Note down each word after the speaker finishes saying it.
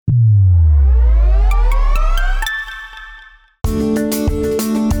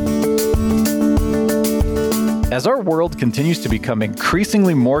As our world continues to become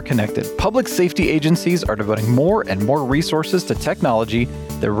increasingly more connected, public safety agencies are devoting more and more resources to technology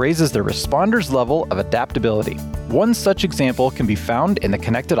that raises their responders' level of adaptability. One such example can be found in the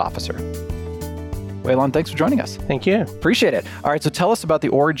Connected Officer. Wei Lan, thanks for joining us. Thank you. Appreciate it. All right, so tell us about the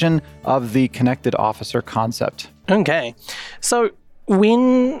origin of the Connected Officer concept. Okay. So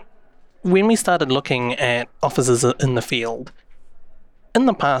when we started looking at officers in the field, in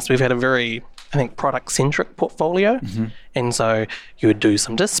the past we've had a very, I think, product-centric portfolio. Mm-hmm. And so you would do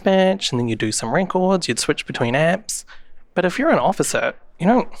some dispatch and then you'd do some records, you'd switch between apps. But if you're an officer, you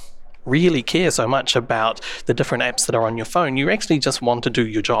don't really care so much about the different apps that are on your phone. You actually just want to do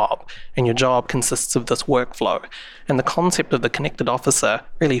your job, and your job consists of this workflow. And the concept of the Connected Officer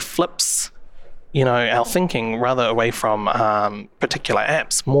really flips, our thinking rather away from particular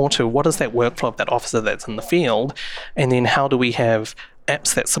apps, more to what is that workflow of that officer that's in the field, and then how do we have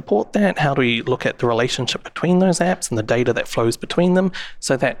apps that support that? How do we look at the relationship between those apps and the data that flows between them,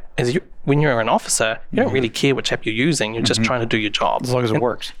 so that when you're an officer, you don't really care which app you're using, you're just trying to do your job. As long as it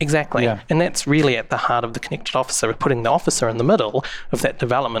works. Exactly. Yeah. And that's really at the heart of the Connected Officer, putting the officer in the middle of that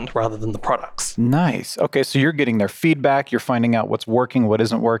development rather than the products. Nice. Okay, so you're getting their feedback, you're finding out what's working, what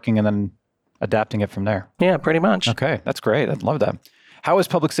isn't working, and then adapting it from there. Yeah, pretty much. Okay, that's great. I love that. How has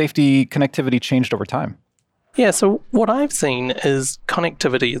public safety connectivity changed over time? Yeah, so what I've seen is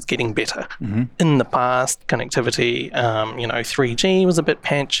connectivity is getting better. Mm-hmm. In the past, connectivity, 3G was a bit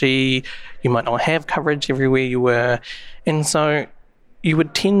patchy. You might not have coverage everywhere you were. And so you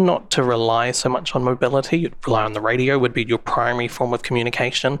would tend not to rely so much on mobility. You'd rely on the radio, would be your primary form of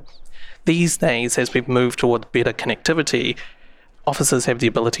communication. These days, as we've moved towards better connectivity, officers have the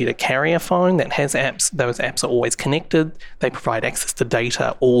ability to carry a phone that has apps. Those apps are always connected. They provide access to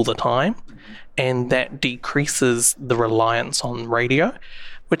data all the time. And that decreases the reliance on radio,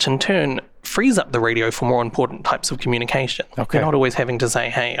 which in turn frees up the radio for more important types of communication. Okay. You're not always having to say,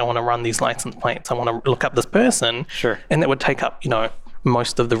 hey, I want to run these license plates. I want to look up this person. Sure. And that would take up,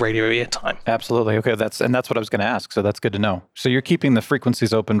 most of the radio airtime. Absolutely. Okay, that's what I was going to ask. So that's good to know. So you're keeping the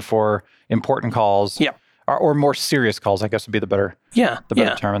frequencies open for important calls. Yeah. Or more serious calls, I guess would be the better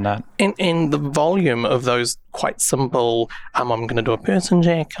term in that. And the volume of those quite simple, I'm going to do a person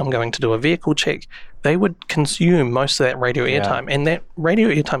check, I'm going to do a vehicle check, they would consume most of that radio airtime. And that radio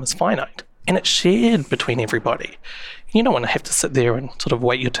airtime is finite. And it's shared between everybody. You don't want to have to sit there and sort of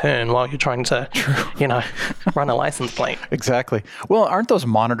wait your turn while you're trying to, run a license plate. Exactly. Well, aren't those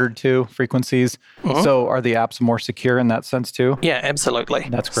monitored too, frequencies? Mm-hmm. So are the apps more secure in that sense too? Yeah, absolutely.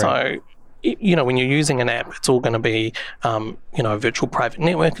 That's great. So, when you're using an app, it's all going to be, a virtual private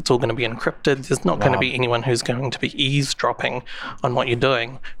network. It's all going to be encrypted. There's not going to be anyone who's going to be eavesdropping on what you're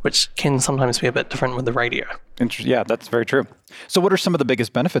doing, which can sometimes be a bit different with the radio. Interesting. Yeah, that's very true. So what are some of the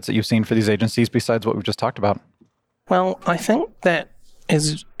biggest benefits that you've seen for these agencies besides what we've just talked about? Well, I think that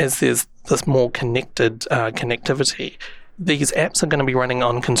as there's this more connected connectivity, these apps are going to be running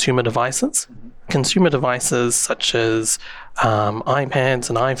on consumer devices. Consumer devices such as iPads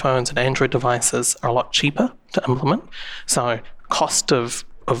and iPhones and Android devices are a lot cheaper to implement. So cost of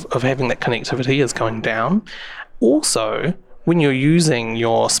having that connectivity is going down. Also, when you're using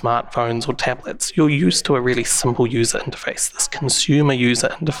your smartphones or tablets, you're used to a really simple user interface, this consumer user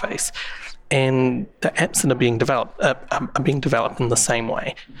interface. And the apps that are being developed are being developed in the same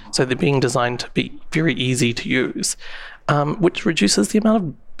way. So they're being designed to be very easy to use, which reduces the amount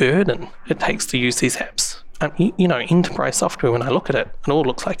of burden it takes to use these apps. Enterprise software, when I look at it, it all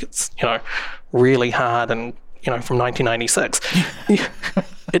looks like it's, really hard and, from 1996.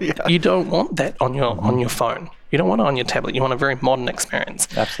 You don't want that on your phone. You don't want it on your tablet. You want a very modern experience.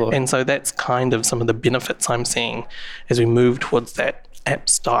 Absolutely. And so that's kind of some of the benefits I'm seeing as we move towards that app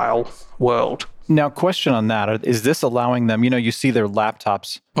style world. Now, question on that, is this allowing them, you see their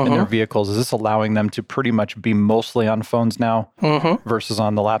laptops in their vehicles, is this allowing them to pretty much be mostly on phones now versus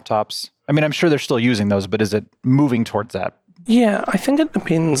on the laptops? I mean, I'm sure they're still using those, but is it moving towards that? Yeah, I think it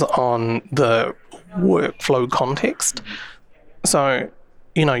depends on the workflow context. So,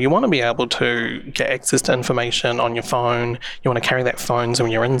 you want to be able to get access to information on your phone. You want to carry that phone so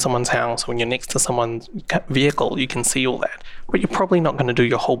when you're in someone's house, when you're next to someone's vehicle, you can see all that. But you're probably not going to do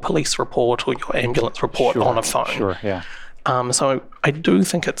your whole police report or your ambulance report on a phone. Sure, yeah. So I do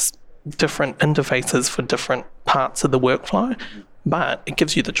think it's different interfaces for different parts of the workflow, but it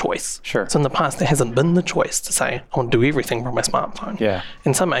gives you the choice. Sure. So in the past, there hasn't been the choice to say, I want to do everything from my smartphone. Yeah.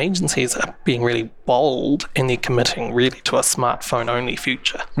 And some agencies are being really bold and they're committing really to a smartphone-only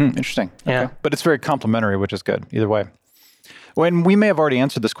future. Interesting. Yeah. Okay. But it's very complementary, which is good either way. When we may have already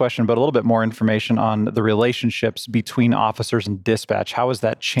answered this question, but a little bit more information on the relationships between officers and dispatch. How has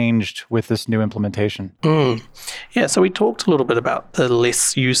that changed with this new implementation? Yeah, so we talked a little bit about the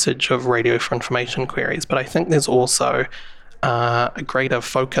less usage of radio for information queries, but I think there's also a greater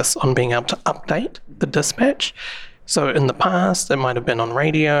focus on being able to update the dispatch. So in the past, it might have been on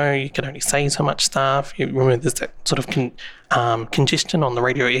radio, you could only say so much stuff. You remember there's that sort of congestion on the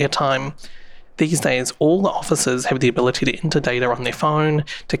radio airtime. These days, all the officers have the ability to enter data on their phone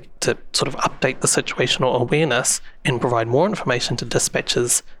to sort of update the situational awareness and provide more information to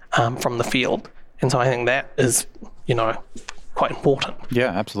dispatchers from the field. And so I think that is, quite important. Yeah,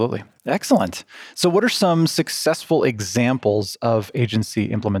 absolutely. Excellent. So what are some successful examples of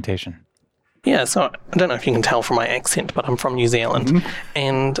agency implementation? Yeah, so I don't know if you can tell from my accent, but I'm from New Zealand. Mm-hmm.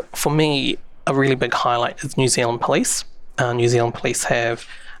 And for me, a really big highlight is New Zealand Police. New Zealand Police have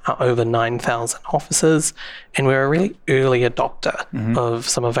over 9,000 officers, and we're a really early adopter of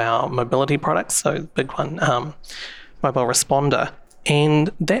some of our mobility products. So the big one, Mobile Responder.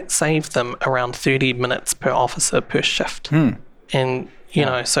 And that saved them around 30 minutes per officer per shift. And,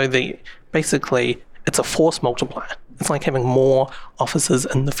 so basically it's a force multiplier. It's like having more officers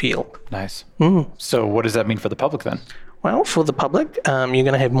in the field. Nice. So what does that mean for the public then? Well, for the public, you're going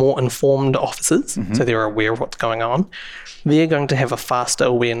to have more informed officers, so they're aware of what's going on. They're going to have a faster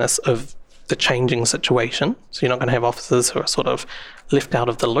awareness of the changing situation. So you're not going to have officers who are sort of left out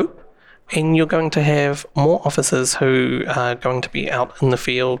of the loop. And you're going to have more officers who are going to be out in the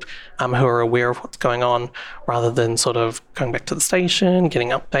field, who are aware of what's going on, rather than sort of going back to the station, getting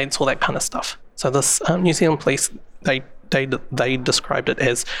updates, all that kind of stuff. So this New Zealand Police, they described it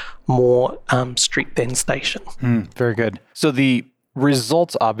as more street than station. Very good. So the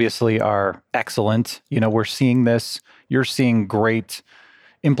results obviously are excellent. We're seeing this. You're seeing great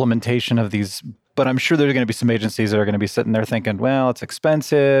implementation of these. But I'm sure there are going to be some agencies that are going to be sitting there thinking, well, it's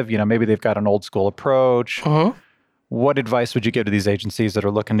expensive. Maybe they've got an old school approach. What advice would you give to these agencies that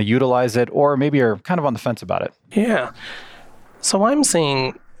are looking to utilize it or maybe are kind of on the fence about it? Yeah. So I'm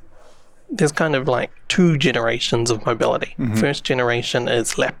seeing there's kind of like two generations of mobility. First generation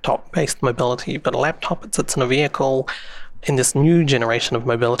is laptop-based mobility, but a laptop, it sits in a vehicle. And this new generation of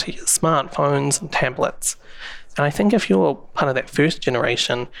mobility is smartphones and tablets. And I think if you're part of that first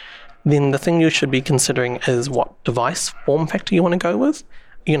generation, then the thing you should be considering is what device form factor you want to go with.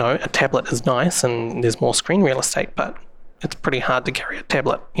 A tablet is nice and there's more screen real estate, but it's pretty hard to carry a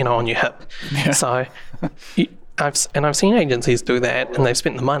tablet, on your hip. Yeah. So I've seen agencies do that and they've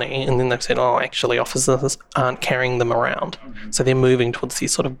spent the money and then they've said, actually officers aren't carrying them around. So they're moving towards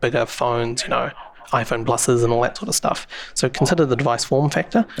these sort of bigger phones, iPhone Pluses and all that sort of stuff. So consider the device form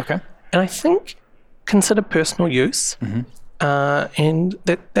factor. Okay. And I think consider personal use. And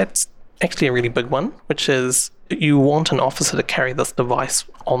that's actually a really big one, which is you want an officer to carry this device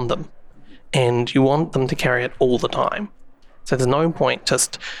on them and you want them to carry it all the time. So there's no point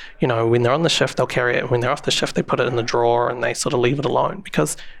just, when they're on the shift, they'll carry it. When they're off the shift, they put it in the drawer and they sort of leave it alone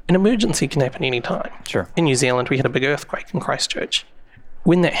because an emergency can happen any time. Sure. In New Zealand, we had a big earthquake in Christchurch.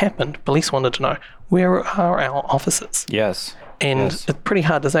 When that happened, police wanted to know, where are our officers? Yes. And it's pretty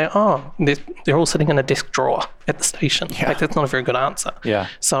hard to say, they're all sitting in a desk drawer at the station. Yeah. Like, that's not a very good answer. Yeah.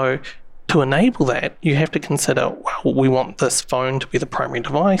 So to enable that, you have to consider, we want this phone to be the primary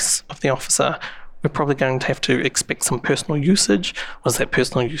device of the officer. We're probably going to have to expect some personal usage. What does that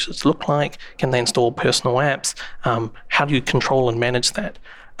personal usage look like? Can they install personal apps? How do you control and manage that?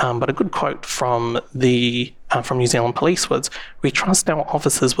 But a good quote from New Zealand Police was, we trust our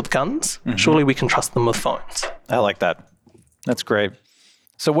officers with guns. Surely we can trust them with phones. I like that. That's great.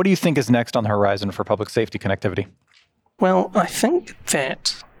 So what do you think is next on the horizon for public safety connectivity? Well, I think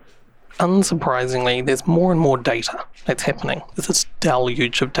that, unsurprisingly, there's more and more data that's happening. There's this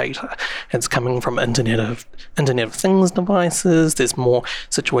deluge of data. It's coming from Internet of Things devices. There's more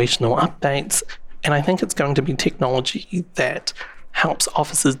situational updates. And I think it's going to be technology that helps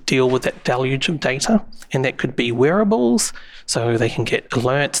officers deal with that deluge of data. And that could be wearables, so they can get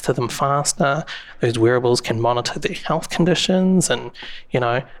alerts to them faster. Those wearables can monitor their health conditions. And,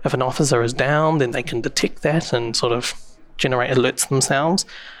 if an officer is down, then they can detect that and sort of generate alerts themselves.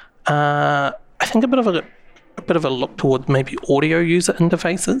 I think a bit of a look toward maybe audio user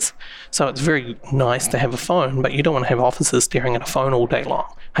interfaces. So it's very nice to have a phone, but you don't want to have officers staring at a phone all day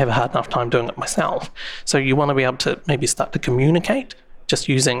long. I have a hard enough time doing it myself. So you want to be able to maybe start to communicate just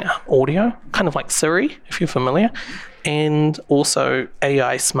using audio, kind of like Siri, if you're familiar, and also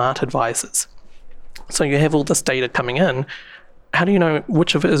AI smart advisors. So you have all this data coming in. How do you know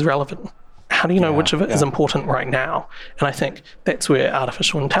which of it is relevant? how do you know which of it is important right now? And I think that's where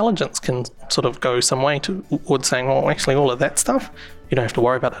artificial intelligence can sort of go some way towards saying, well, actually, all of that stuff, you don't have to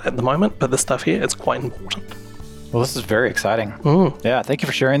worry about it at the moment, but this stuff here is quite important. Well, this is very exciting. Yeah, thank you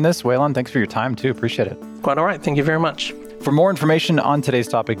for sharing this, Wei Lan. Thanks for your time, too. Appreciate it. Quite all right. Thank you very much. For more information on today's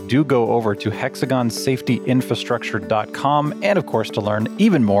topic, do go over to hexagonsafetyinfrastructure.com. And of course, to learn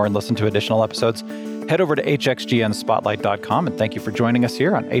even more and listen to additional episodes, head over to hxgnspotlight.com. And thank you for joining us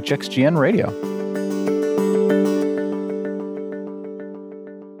here on HXGN Radio.